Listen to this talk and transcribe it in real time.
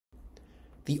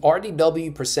The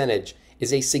RDW percentage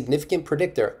is a significant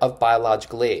predictor of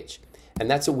biological age, and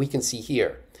that's what we can see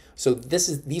here. So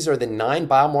these are the 9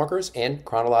 biomarkers and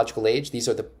chronological age. These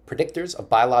are the predictors of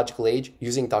biological age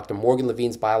using Dr. Morgan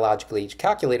Levine's biological age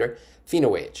calculator,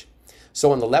 PhenoAge.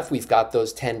 So on the left, we've got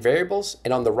those 10 variables,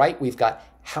 and on the right, we've got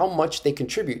how much they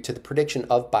contribute to the prediction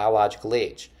of biological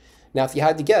age. Now, if you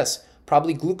had to guess,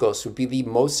 probably glucose would be the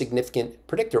most significant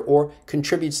predictor or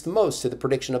contributes the most to the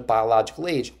prediction of biological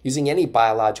age using any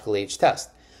biological age test.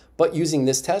 But using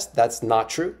this test, that's not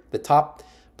true. The top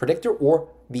predictor or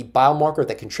the biomarker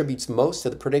that contributes most to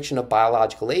the prediction of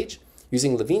biological age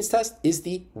using Levine's test is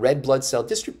the red blood cell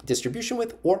distribution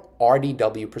width or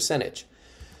RDW percentage.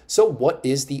 So what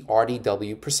is the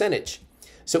RDW percentage?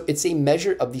 So it's a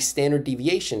measure of the standard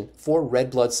deviation for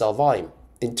red blood cell volume.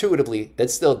 Intuitively, that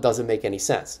still doesn't make any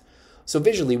sense. So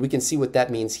visually, we can see what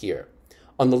that means here.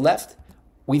 On the left,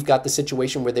 we've got the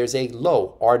situation where there's a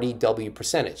low RDW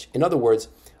percentage. In other words,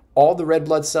 all the red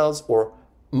blood cells, or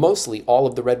mostly all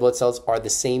of the red blood cells, are the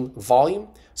same volume.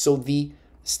 So the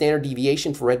standard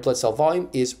deviation for red blood cell volume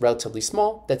is relatively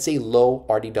small. That's a low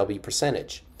RDW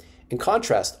percentage. In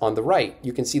contrast, on the right,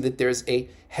 you can see that there's a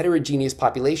heterogeneous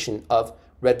population of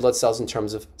red blood cells in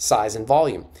terms of size and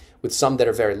volume, with some that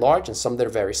are very large and some that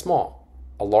are very small.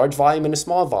 A large volume and a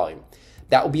small volume.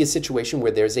 That will be a situation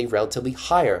where there's a relatively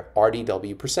higher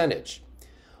RDW percentage.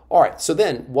 All right, so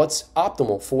then what's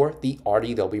optimal for the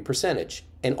RDW percentage?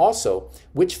 And also,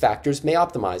 which factors may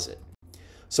optimize it?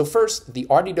 So first, the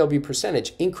RDW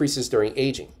percentage increases during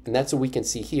aging, and that's what we can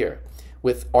see here,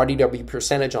 with RDW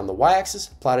percentage on the y-axis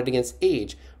plotted against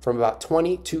age from about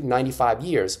 20 to 95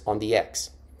 years on the x.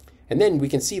 And then we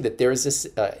can see that there is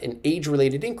an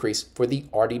age-related increase for the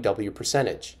RDW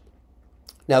percentage.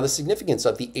 Now, the significance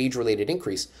of the age-related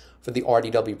increase for the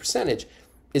RDW percentage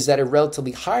is that a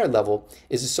relatively higher level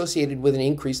is associated with an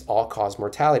increased all-cause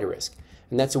mortality risk.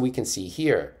 And that's what we can see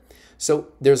here. So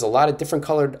there's a lot of different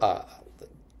colored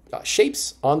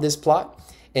shapes on this plot.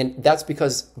 And that's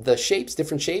because the shapes,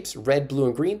 different shapes, red, blue,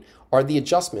 and green, are the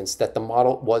adjustments that the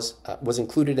model was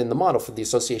included in the model for the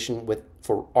association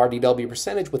for RDW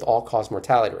percentage with all-cause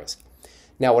mortality risk.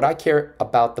 Now, what I care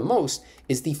about the most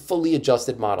is the fully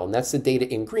adjusted model, and that's the data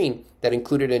in green that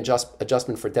included an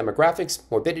adjustment for demographics,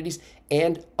 morbidities,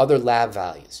 and other lab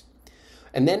values.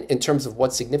 And then in terms of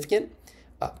what's significant,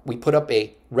 we put up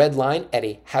a red line at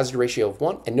a hazard ratio of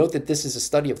 1. And note that this is a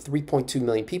study of 3.2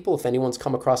 million people. If anyone's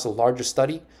come across a larger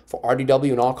study for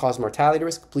RDW and all-cause mortality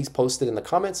risk, please post it in the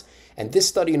comments. And this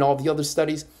study and all the other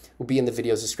studies will be in the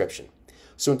video's description.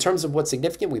 So in terms of what's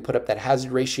significant, we put up that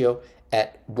hazard ratio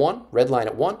at 1, red line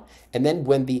at 1. And then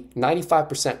when the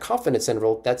 95% confidence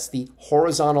interval, that's the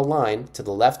horizontal line to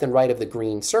the left and right of the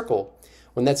green circle,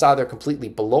 when that's either completely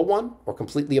below 1 or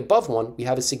completely above 1, we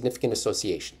have a significant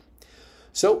association.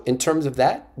 So in terms of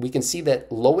that, we can see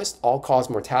that lowest all-cause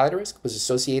mortality risk was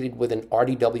associated with an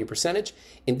RDW percentage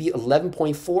in the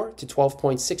 11.4 to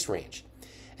 12.6 range.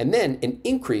 And then an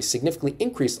significantly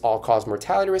increased all-cause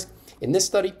mortality risk in this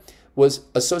study was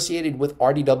associated with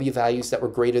RDW values that were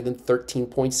greater than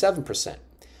 13.7%.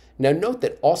 Now note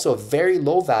that also very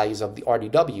low values of the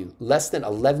RDW, less than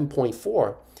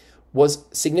 11.4, was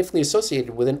significantly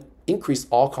associated with an increased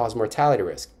all-cause mortality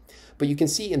risk. But you can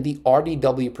see in the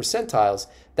RDW percentiles,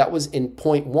 that was in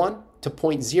 0.1 to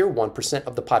 0.01%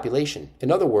 of the population.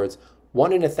 In other words,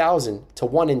 1 in 1,000 to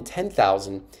 1 in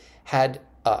 10,000 had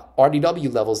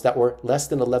RDW levels that were less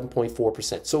than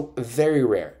 11.4%. So very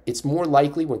rare. It's more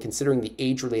likely when considering the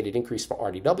age-related increase for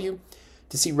RDW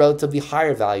to see relatively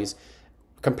higher values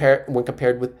when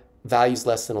compared with values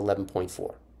less than 11.4.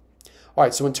 All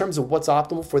right, so in terms of what's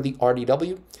optimal for the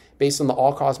RDW, based on the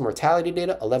all-cause mortality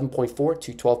data, 11.4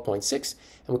 to 12.6,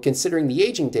 and when considering the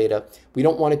aging data, we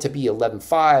don't want it to be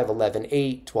 11.5,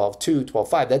 11.8, 12.2,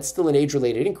 12.5. That's still an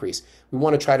age-related increase. We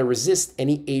want to try to resist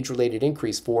any age-related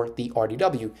increase for the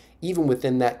RDW, even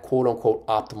within that quote-unquote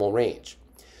optimal range.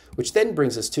 Which then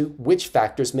brings us to which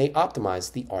factors may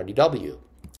optimize the RDW.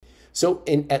 So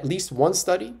in at least one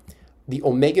study, the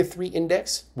omega-3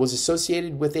 index was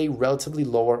associated with a relatively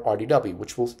lower RDW,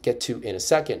 which we'll get to in a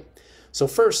second. So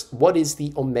first, what is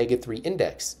the omega-3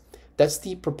 index? That's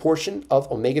the proportion of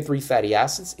omega-3 fatty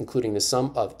acids, including the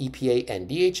sum of EPA and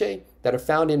DHA, that are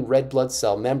found in red blood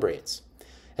cell membranes.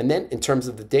 And then in terms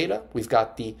of the data, we've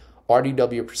got the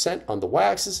RDW percent on the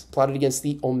y-axis plotted against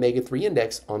the omega-3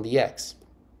 index on the x.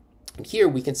 And here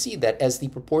we can see that as the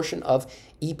proportion of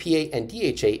EPA and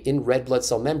DHA in red blood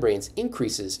cell membranes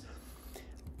increases,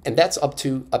 and that's up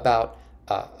to about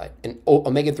an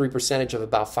omega-3 percentage of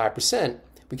about 5%,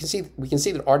 we can see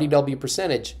that RDW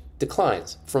percentage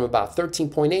declines from about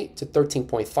 13.8 to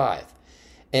 13.5.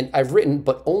 And I've written,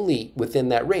 but only within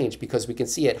that range, because we can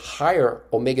see at higher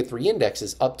omega-3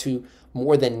 indexes up to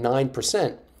more than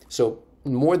 9%. So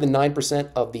more than 9%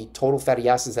 of the total fatty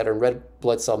acids that are in red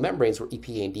blood cell membranes were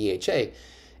EPA and DHA.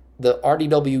 The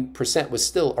RDW percent was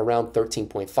still around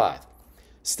 13.5.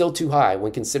 Still too high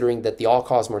when considering that the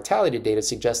all-cause mortality data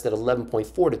suggests that 11.4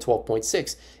 to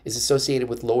 12.6 is associated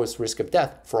with lowest risk of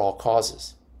death for all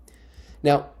causes.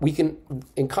 Now, we can,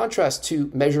 in contrast to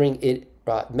measuring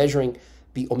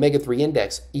the omega-3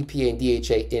 index, EPA and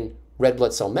DHA in red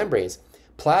blood cell membranes,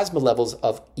 plasma levels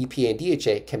of EPA and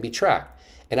DHA can be tracked.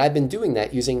 And I've been doing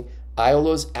that using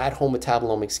Iolo's at-home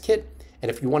metabolomics kit.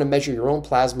 And if you want to measure your own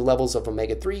plasma levels of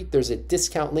omega-3, there's a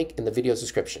discount link in the video's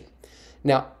description.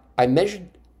 Now, I measured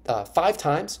 5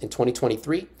 times in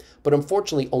 2023, but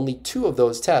unfortunately only 2 of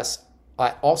those tests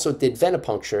I also did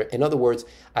venipuncture. In other words,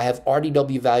 I have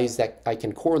RDW values that I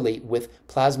can correlate with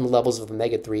plasma levels of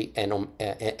omega-3 and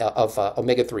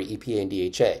omega-3 EPA and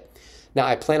DHA. Now,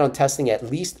 I plan on testing at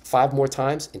least 5 more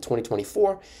times in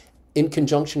 2024 in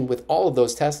conjunction with all of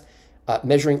those tests,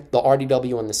 measuring the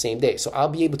RDW on the same day. So I'll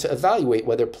be able to evaluate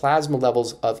whether plasma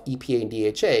levels of EPA and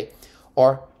DHA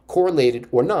are correlated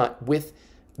or not with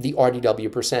the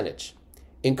RDW percentage.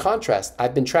 In contrast,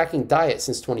 I've been tracking diet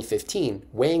since 2015,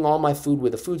 weighing all my food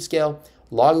with a food scale,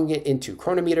 logging it into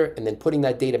Chronometer, and then putting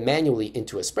that data manually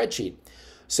into a spreadsheet.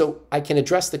 So I can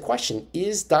address the question,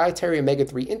 is dietary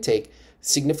omega-3 intake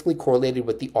significantly correlated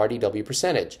with the RDW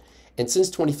percentage? And since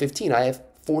 2015, I have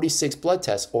 46 blood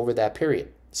tests over that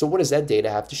period. So what does that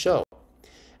data have to show?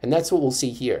 And that's what we'll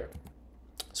see here.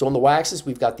 So on the y-axis,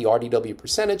 we've got the RDW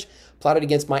percentage plotted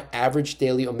against my average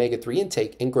daily omega-3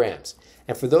 intake in grams.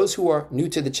 And for those who are new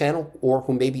to the channel or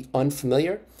who may be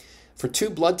unfamiliar, for 2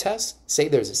 blood tests, say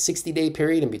there's a 60-day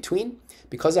period in between,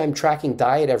 because I'm tracking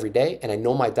diet every day and I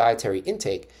know my dietary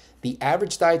intake, the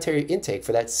average dietary intake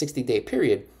for that 60-day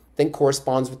period then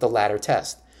corresponds with the latter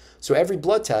test. So every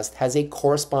blood test has a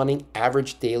corresponding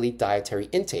average daily dietary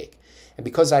intake. And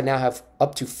because I now have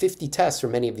up to 50 tests for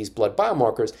many of these blood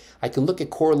biomarkers, I can look at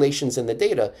correlations in the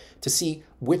data to see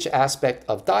which aspect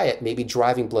of diet may be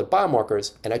driving blood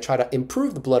biomarkers, and I try to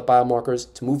improve the blood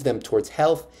biomarkers to move them towards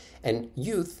health and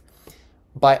youth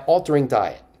by altering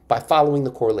diet, by following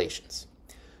the correlations.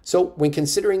 So when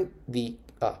considering the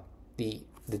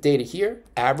data here,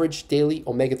 average daily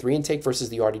omega-3 intake versus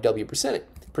the RDW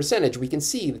percentage, we can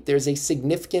see that there's a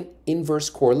significant inverse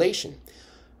correlation.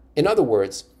 In other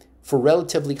words, for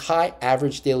relatively high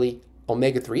average daily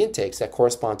omega-3 intakes that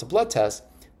correspond to blood tests,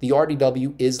 the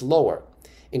RDW is lower.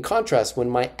 In contrast,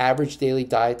 when my average daily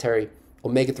dietary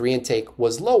omega-3 intake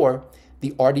was lower,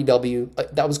 the RDW,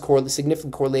 that was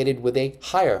significantly correlated with a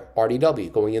higher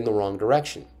RDW, going in the wrong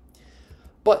direction.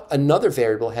 But another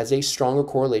variable has a stronger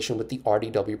correlation with the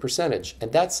RDW percentage,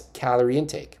 and that's calorie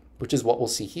intake, which is what we'll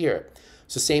see here.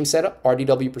 So same setup,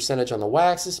 RDW percentage on the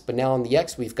y-axis, but now on the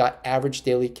x, we've got average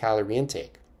daily calorie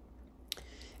intake.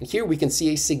 And here we can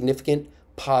see a significant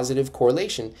positive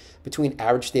correlation between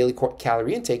average daily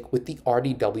calorie intake with the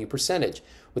RDW percentage,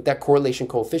 with that correlation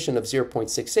coefficient of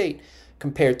 0.68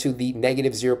 compared to the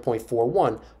negative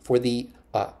 0.41 for the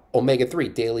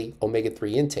omega-3, daily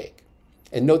omega-3 intake.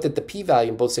 And note that the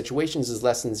p-value in both situations is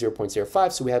less than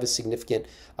 0.05, so we have a significant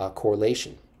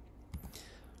correlation.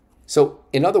 So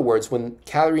in other words, when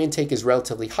calorie intake is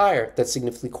relatively higher, that's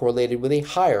significantly correlated with a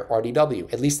higher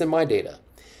RDW, at least in my data.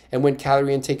 And when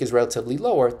calorie intake is relatively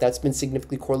lower, that's been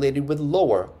significantly correlated with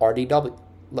lower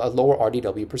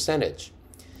RDW percentage.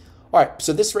 All right,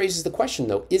 so this raises the question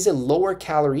though, is a lower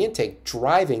calorie intake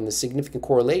driving the significant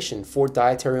correlation for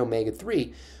dietary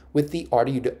omega-3 with the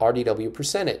RDW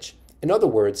percentage? In other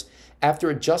words, after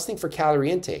adjusting for calorie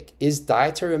intake, is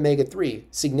dietary omega-3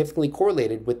 significantly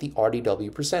correlated with the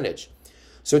RDW percentage?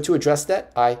 So to address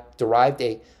that, I derived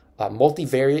a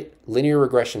multivariate linear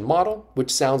regression model,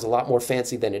 which sounds a lot more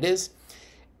fancy than it is.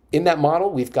 In that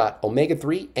model, we've got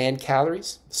omega-3 and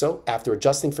calories. So after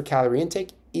adjusting for calorie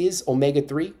intake, is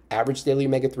omega-3, average daily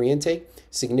omega-3 intake,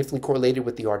 significantly correlated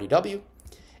with the RDW?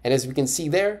 And as we can see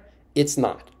there, it's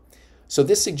not. So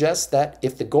this suggests that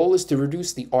if the goal is to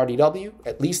reduce the RDW,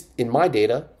 at least in my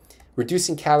data,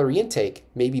 reducing calorie intake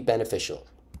may be beneficial.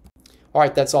 All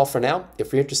right, that's all for now.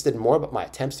 If you're interested in more about my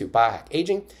attempts to biohack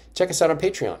aging, check us out on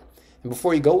Patreon. And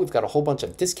before you go, we've got a whole bunch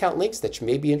of discount links that you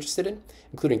may be interested in,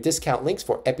 including discount links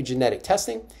for epigenetic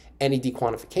testing, NAD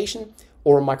quantification,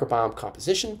 oral microbiome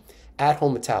composition,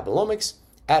 at-home metabolomics,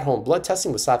 at-home blood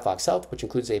testing with Cyfox Health, which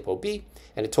includes ApoB,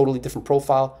 and a totally different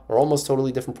profile, or almost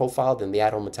totally different profile than the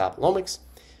at-home metabolomics,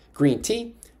 green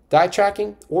tea, diet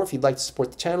tracking, or if you'd like to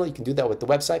support the channel, you can do that with the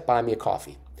website Buy Me a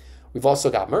Coffee. We've also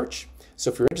got merch, So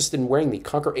if you're interested in wearing the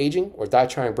ConquerAging or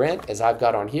diet-trying brand, as I've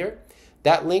got on here,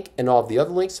 that link and all of the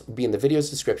other links will be in the video's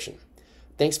description.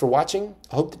 Thanks for watching.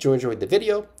 I hope that you enjoyed the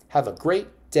video. Have a great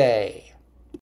day.